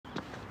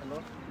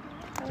Hello.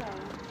 Hello.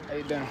 How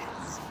you doing?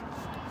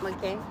 I'm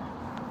okay.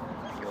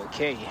 You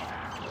okay?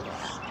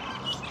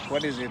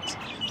 What is it?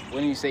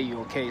 When you say you're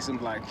okay, it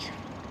seems like,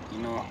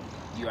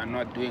 you are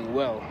not doing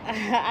well.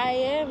 I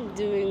am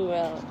doing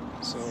well.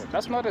 So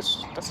that's not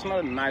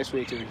a nice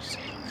way to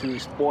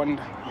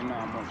respond.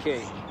 I'm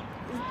okay.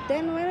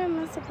 Then what am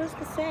I supposed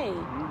to say?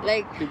 I'm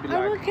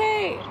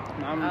okay.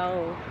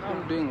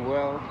 I'm doing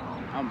well.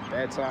 I'm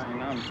better.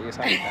 I'm this,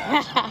 I'm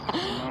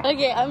that.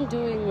 Okay, I'm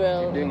doing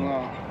well. You're doing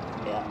well.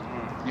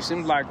 Yeah. You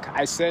seem like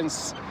I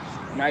sense,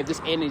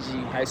 this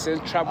energy. I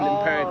sense trouble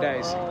in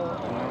paradise.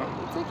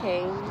 It's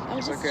okay. I'm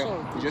just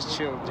chilled. You just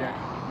chilled, yeah.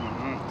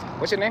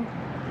 What's your name?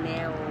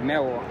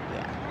 Neo.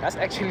 Yeah. That's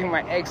actually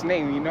my ex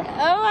name, Oh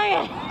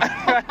my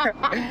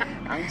god.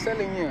 I'm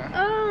telling you.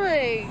 Oh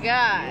my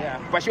god. Yeah,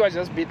 but she was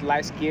just a bit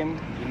light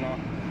skinned,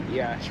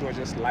 Yeah, she was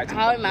just light in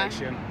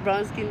complexion. How am I?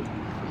 Brown skinned?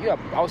 Yeah,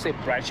 I would say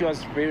bright. She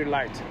was very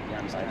light. You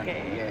understand?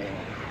 Okay.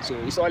 Yeah. So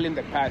it's all in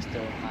the past,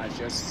 though.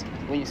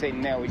 When you say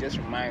Neo, it just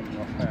remind me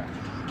of her.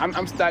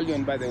 I'm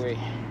Stallion, by the way.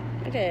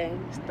 Okay.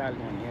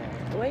 Stallion,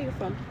 yeah. Where are you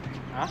from?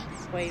 Huh?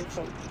 Where are you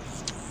from?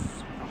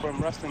 I'm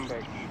from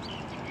Rustenburg.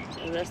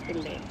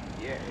 Rustenburg.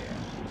 Yeah.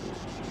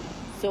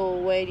 So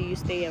where do you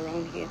stay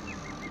around here?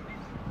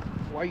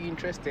 Why are you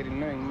interested in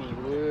knowing me?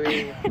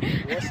 Wait,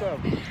 what's up?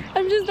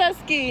 I'm just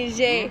asking,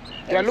 Jay.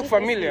 Do I look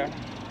familiar?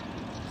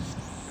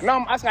 No,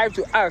 I'm asking. I have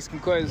to ask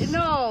because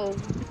No.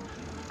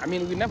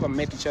 we never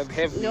met each other,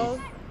 have we? No.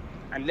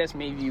 Unless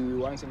maybe we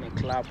once in a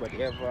club,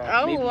 whatever.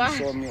 Oh, maybe wow. you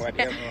saw me,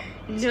 whatever.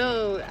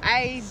 No,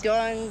 I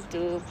don't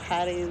do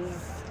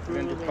parties. You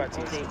don't do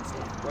parties.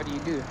 What do you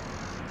do?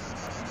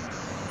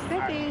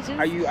 Nothing,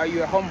 Are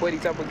you a homebody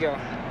type of girl?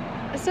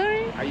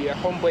 Sorry? Are you a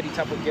homebody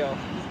type of girl?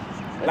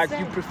 What's You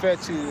that? prefer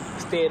to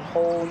stay at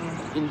home,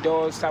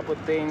 indoors type of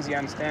things, you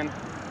understand?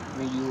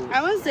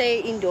 I won't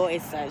say indoor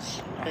as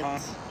such,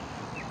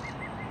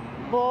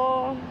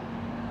 but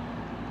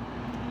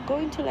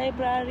going to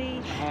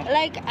library,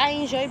 I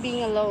enjoy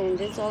being alone.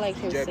 That's all I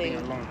can Enjoy say. being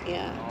alone?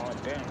 Yeah. Oh,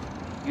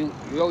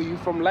 damn. You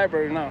from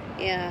library now?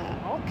 Yeah.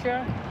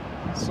 Okay.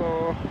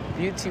 So,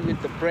 beauty with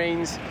the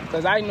brains.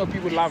 Because I know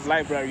people love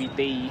library.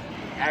 They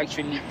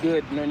actually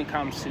good when it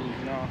comes to,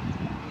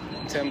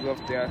 in terms of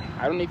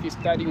I don't know if you're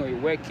studying or you're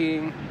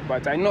working,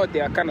 but I know they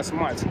are kind of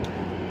smart.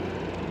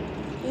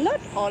 Not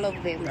all of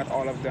them. Not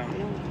all of them.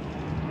 No.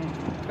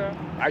 Okay.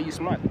 Are you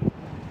smart?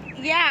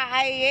 Yeah,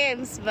 I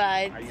am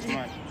smart. Are you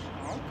smart?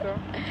 Okay.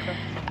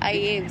 I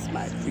am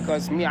smart.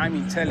 Because me, I'm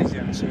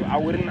intelligent, so I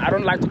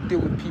don't like to deal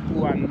with people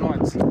who are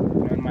not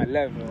on my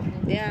level.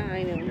 Yeah,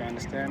 I know. You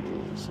understand?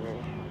 So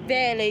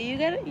Barely,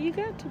 you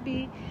got to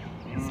be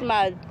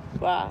smart.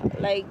 Wow.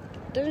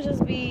 Don't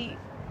just be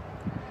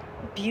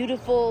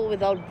beautiful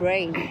without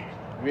brain.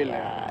 really.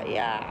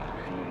 Yeah.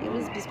 You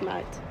must be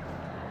smart.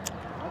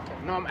 Okay.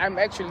 No, I'm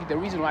actually the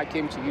reason why I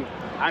came to you.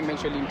 I'm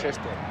actually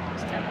interested.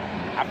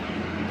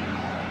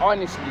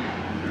 Honestly,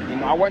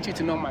 I want you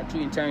to know my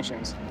true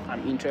intentions.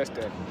 I'm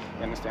interested.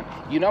 You understand?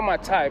 You know my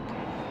type,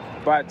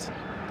 but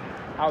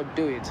I'll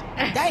do it.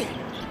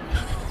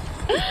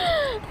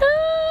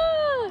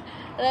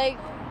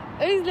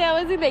 Honestly,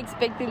 I wasn't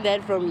expecting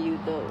that from you,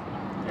 though.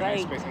 You're not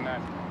expecting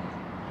that.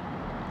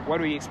 What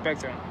were you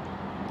expecting?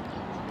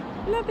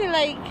 Nothing,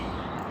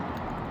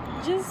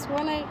 just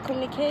want to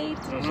communicate,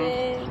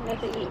 share,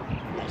 nothing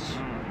much.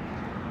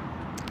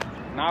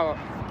 Now,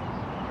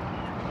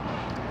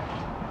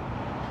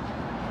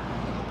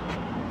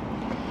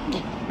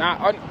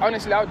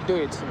 honestly, I'll do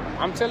it.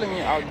 I'm telling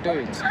you, I'll do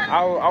it.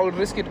 I'll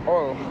risk it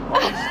all.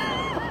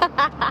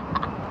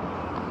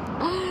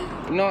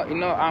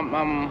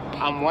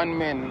 I'm one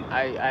man.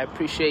 I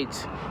appreciate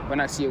when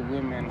I see a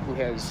woman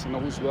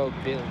who's well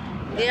built.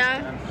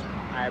 Yeah.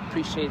 I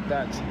appreciate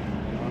that.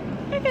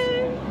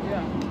 Okay.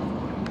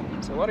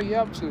 So what are you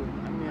up to?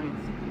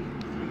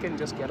 We can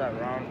just get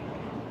around,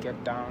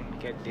 get down,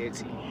 get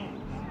dirty.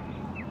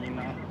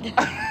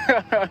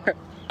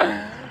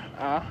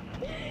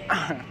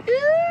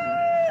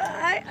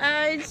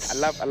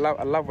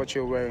 I love what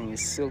you're wearing.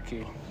 It's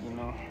silky.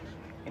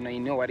 You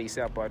know what they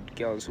say about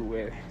girls who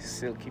wear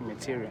silky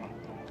material.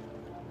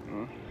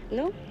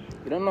 No.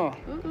 You don't know?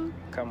 Mm-mm.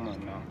 Come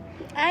on now.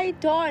 I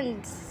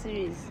don't.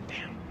 Serious.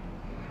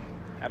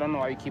 I don't know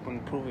why you keep on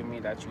proving me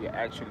that you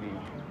actually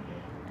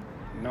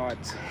not.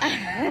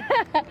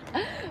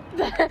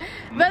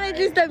 but at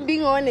least I'm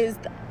being honest.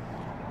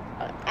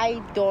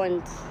 I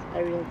don't. I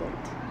really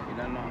don't. You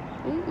don't know?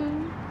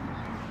 Mm-mm.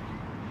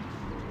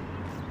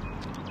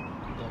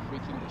 You're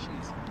freaking the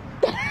sheets.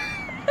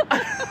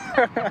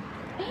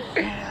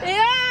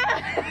 Yeah.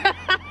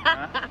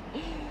 Huh?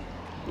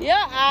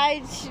 Yeah,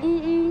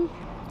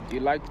 Do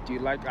you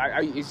like?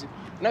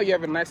 No, you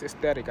have a nice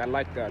aesthetic. I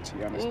like that.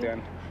 You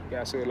understand?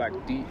 Yeah. So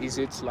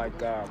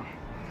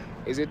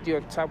is it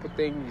your type of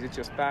thing? Is it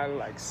your style,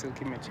 like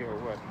silky material,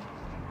 or what?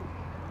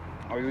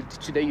 Or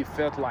today you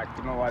felt like,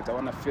 you know what? I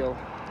want to feel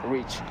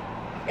rich.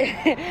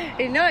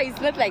 No, it's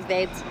not like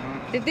that.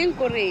 The thing,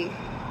 Corey,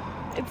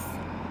 it's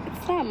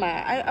summer.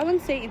 I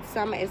wouldn't say it's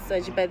summer as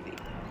such, but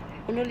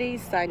only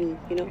sunny,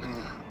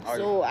 Oh,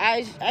 so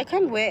I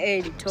can't wear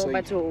a top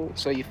at all.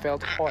 So you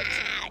felt hot?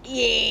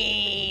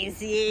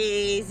 Yes,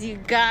 you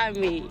got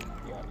me.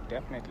 You're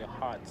definitely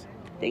hot.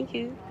 Thank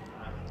you.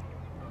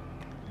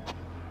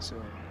 So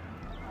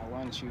I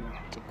want you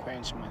to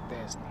quench my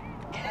thirst.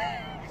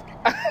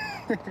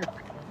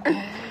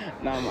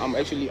 No, I'm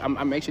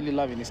actually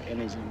loving this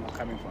energy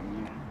coming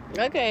from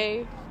you.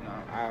 Okay. No,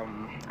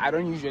 I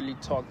don't usually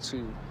talk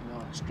to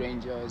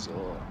strangers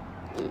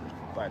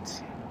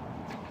but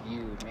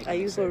you make Are an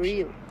you exception. for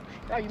real?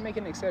 Yeah, you make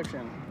an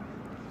exception.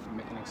 You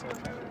make an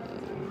exception.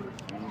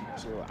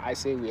 So I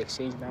say we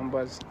exchange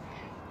numbers.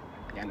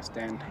 You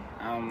understand?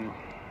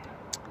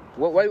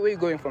 Where are you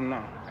going from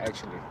now?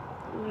 Actually,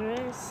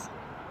 Res.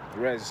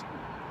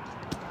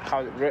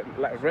 How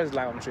Res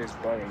like I'm sure is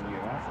boring you.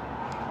 Huh?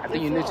 I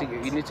think you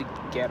need to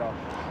get up.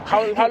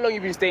 How long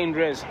you been staying in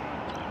Res?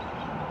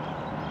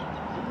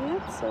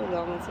 Not so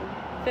long.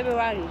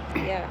 February.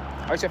 Yeah.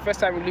 Oh, it's your first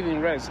time living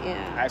in Res?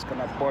 Yeah. It's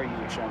gonna bore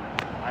you, Sean.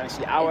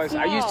 Honestly,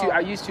 I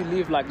used to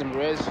live like in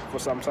Res for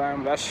some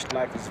time. That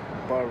life is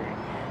boring,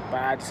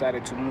 but I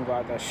decided to move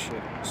out that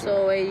shit.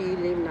 So where you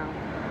live now?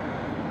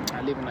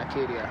 I live in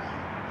Arcadia.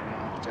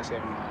 Just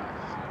have my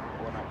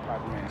own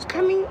apartment.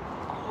 Coming.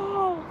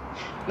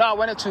 No, I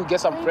wanted to get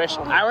some fresh.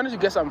 I wanted to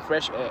get some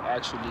fresh air,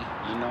 actually.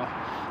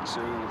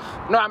 So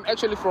no, I'm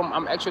actually from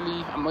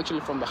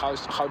the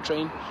house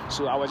train.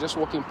 So I was just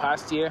walking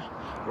past here,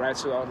 right?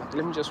 So I was like,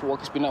 let me just walk.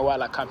 It's been a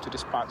while I come to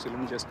this park, so let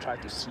me just try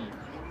to see,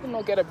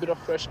 get a bit of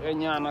fresh air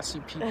and I see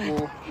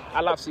people.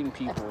 I love seeing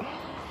people.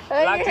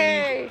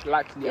 Okay.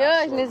 Luckily,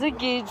 There's a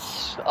gate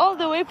all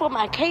the way from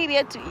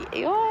Arcadia to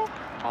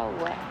wow.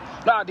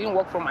 No, I didn't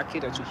walk from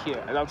Arcadia to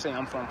here. As I'm saying,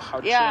 I'm from How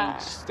train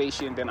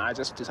station. Then I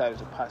just decided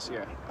to pass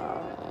here.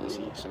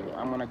 So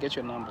I'm gonna get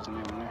your numbers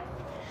now.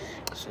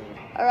 So.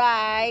 All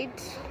right.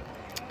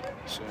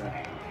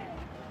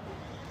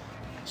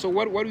 So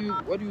what are you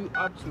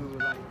up to?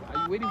 Like,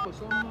 are you waiting for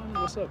someone?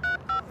 What's up?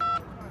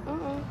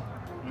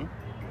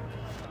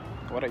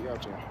 What are you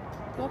up to?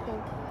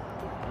 Nothing.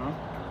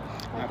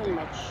 Nothing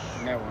much.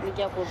 Never.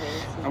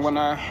 I'm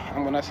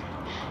gonna.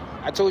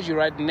 I told you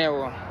right.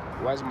 Never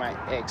was my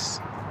ex,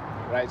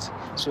 right?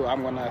 So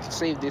I'm gonna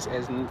save this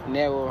as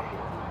Never.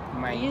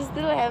 You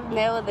still have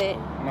Never there?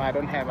 No, I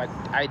don't have.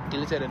 I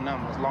deleted the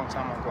numbers long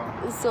time ago.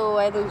 So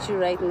why don't you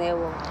write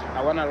Never?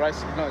 I wanna write.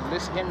 No,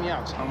 listen, hear me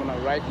out. I'm gonna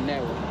write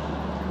Never.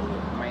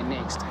 My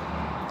next.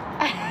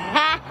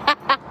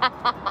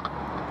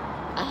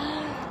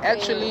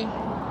 Actually,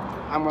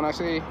 I'm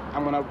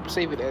gonna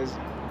save it as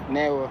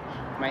Never.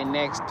 My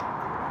next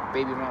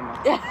baby mama.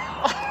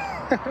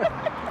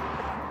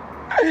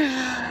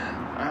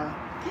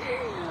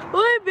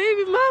 Why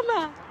baby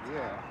mama?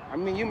 Yeah, I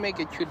mean you make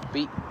a cute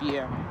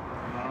BM.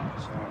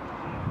 So.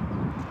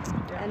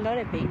 I'm not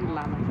a baby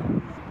mama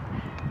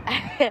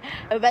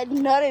though. But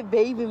not a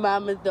baby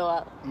mama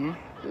though.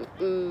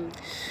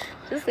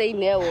 Just say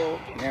Never.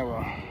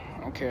 Never.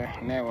 Okay,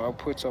 Never. I'll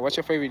put. What's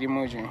your favorite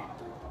emoji?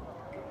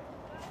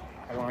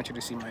 I don't want you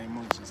to see my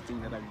emojis,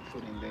 things that I've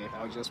put in there.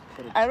 I'll just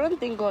put it. I don't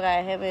think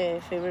I have a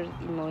favorite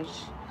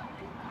emoji.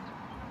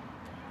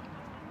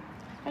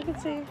 I could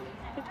say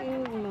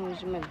any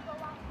emoji, man.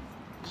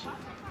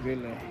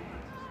 Really?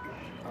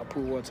 I'll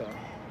put water.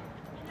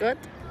 What?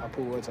 I'll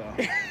put water.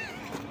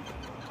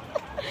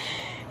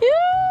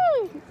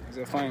 Is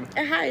it fine?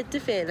 A hat,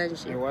 different.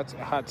 A what?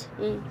 A hat?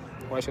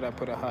 Why should I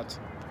put a hat?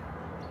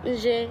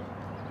 J.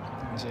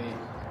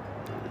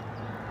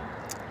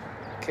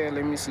 Okay,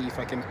 let me see if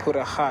I can put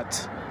a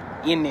hat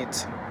in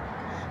it.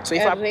 So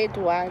if red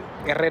one.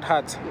 A red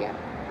hat? Yeah.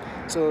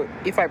 So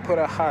if I put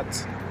a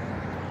hat,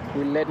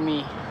 will let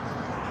me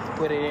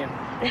put it in?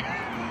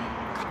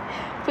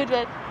 Put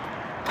what?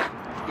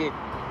 It.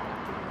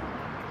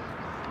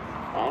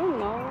 I don't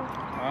know.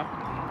 Huh?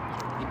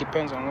 It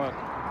depends on what?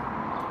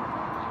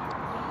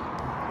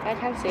 I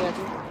can't say what.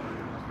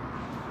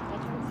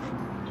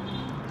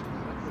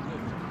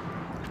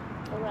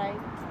 Alright.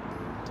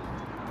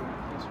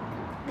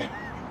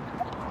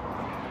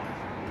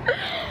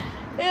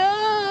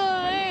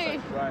 Yeah.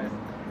 Right.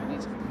 It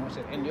needs to be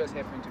moistured, and yours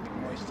happen to be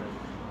moistured.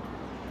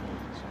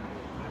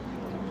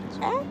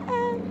 So I'm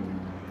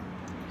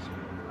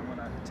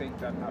gonna take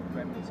that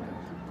affirmative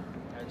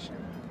action.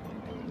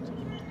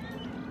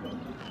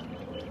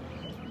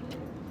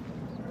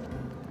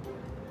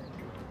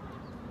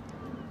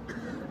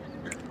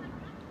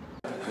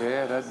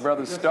 Yeah, that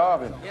brother's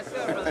starving. Yes,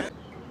 sir, brother.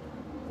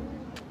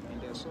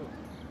 And that's so.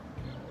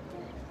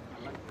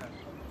 I like that.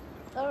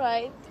 All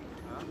right.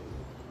 Huh?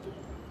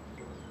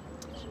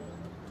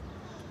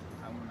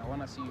 I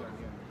wanna see you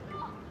again.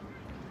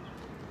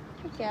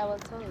 Okay, I will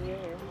tell you.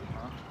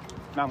 Huh?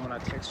 Now I'm gonna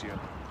text you.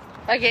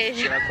 Okay.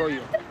 Should I call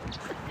you?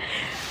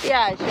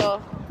 Yeah,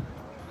 sure.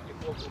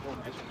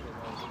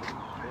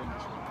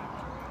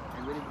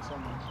 I'm waiting for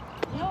someone.